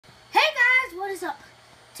is up?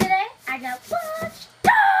 Today I got Watch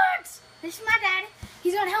Dogs! This is my daddy.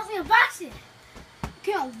 He's gonna help me unbox it.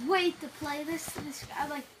 Can't wait to play this. I've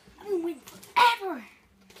been waiting forever.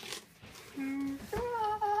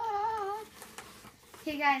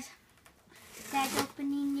 Okay guys, dad's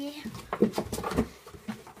opening it.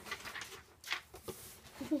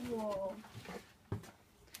 Whoa.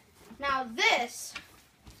 Now this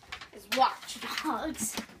is Watch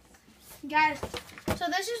Dogs. Guys, so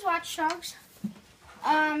this is Watch Dogs.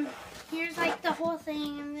 Here's like the whole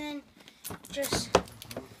thing, and then just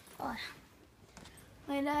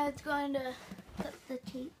my dad's going to cut the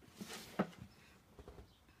tape.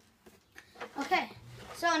 Okay,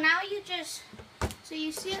 so now you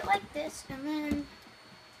see it like this, and then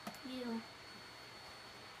you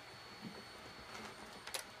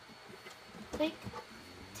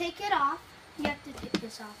take it off. You have to take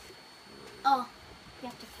this off. Oh, you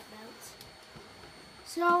have to cut those.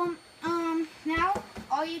 So, now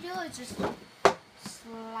all you do is just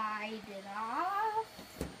slide it off.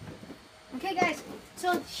 Okay, guys.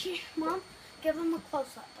 So, here, Mom, give them a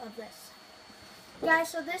close-up of this. Guys,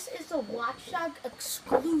 so this is the Watch Dogs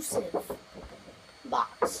exclusive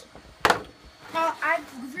box. Now, I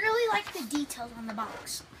really like the details on the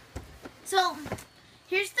box. So,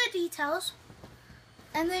 here's the details.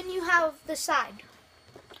 And then you have the side,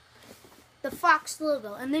 the Fox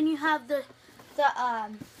logo, and then you have the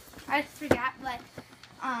I forgot, but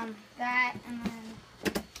that, and then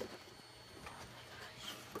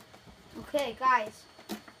okay, guys.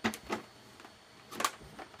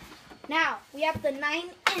 Now we have the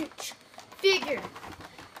 9-inch figure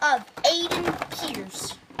of Aiden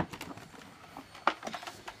Pearce.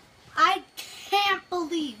 I can't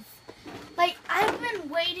believe, I've been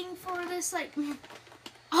waiting for this a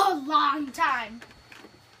long time.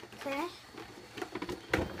 Okay.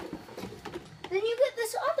 Then you get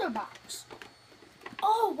this other box.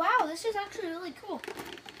 Oh wow, this is actually really cool.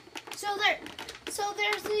 So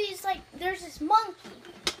there's these there's this monkey,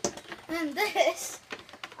 and then this.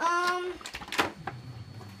 Oh,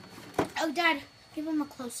 Dad, give him a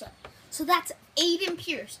close up. So that's Aiden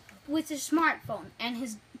Pearce with his smartphone and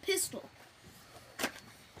his pistol.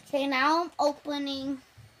 Okay, now I'm opening.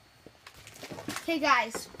 Okay,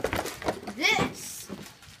 guys, this.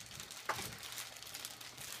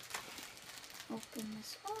 Open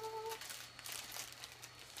this up.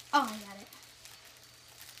 Oh, I got it.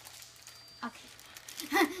 Okay.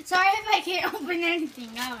 Sorry if I can't open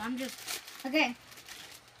anything. No, I'm just... Okay.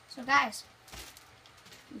 So, guys,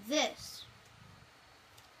 this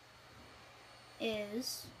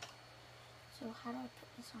is... So, how do I put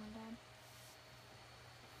this on, Dad?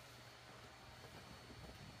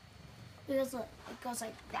 Because look, it goes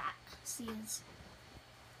like that. See, it's...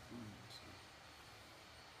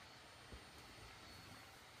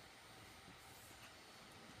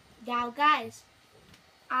 Now, guys,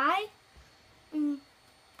 I am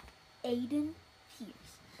Aiden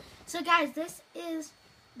Pearce. So, guys, this is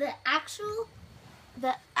the actual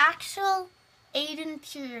Aiden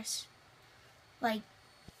Pearce,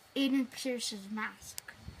 Aiden Pearce's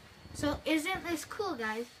mask. So, isn't this cool,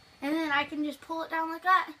 guys? And then I can just pull it down like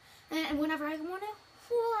that, and whenever I want to,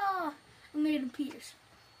 whoa, I'm Aiden Pearce.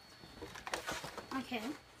 Okay,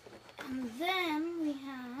 and then we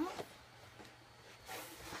have.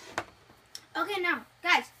 Okay, now,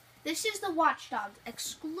 guys, this is the Watch Dogs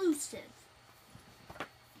exclusive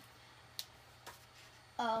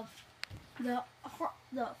of the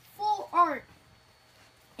full art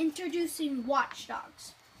introducing Watch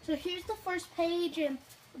Dogs. So here's the first page, and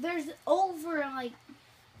there's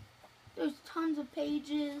there's tons of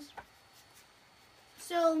pages.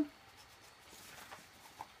 So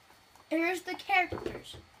here's the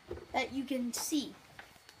characters that you can see.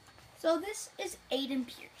 So this is Aiden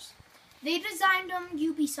Pearce. They designed them,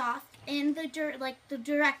 Ubisoft, and the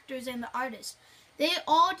directors and the artists. They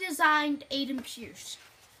all designed Aiden Pearce.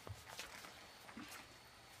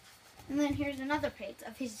 And then here's another page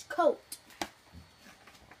of his coat.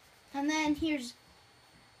 And then here's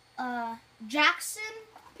Jackson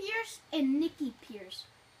Pearce and Nikki Pearce.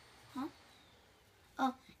 Huh?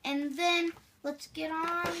 Oh, and then let's get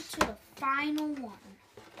on to the final one.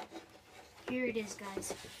 Here it is,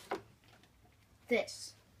 guys.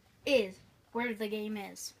 This is where the game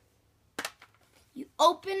is. You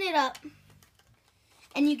open it up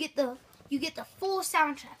and you get the full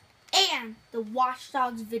soundtrack and the Watch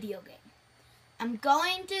Dogs video game. I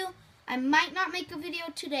might not make a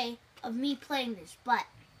video today of me playing this, but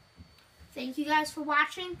thank you guys for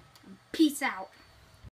watching. Peace out.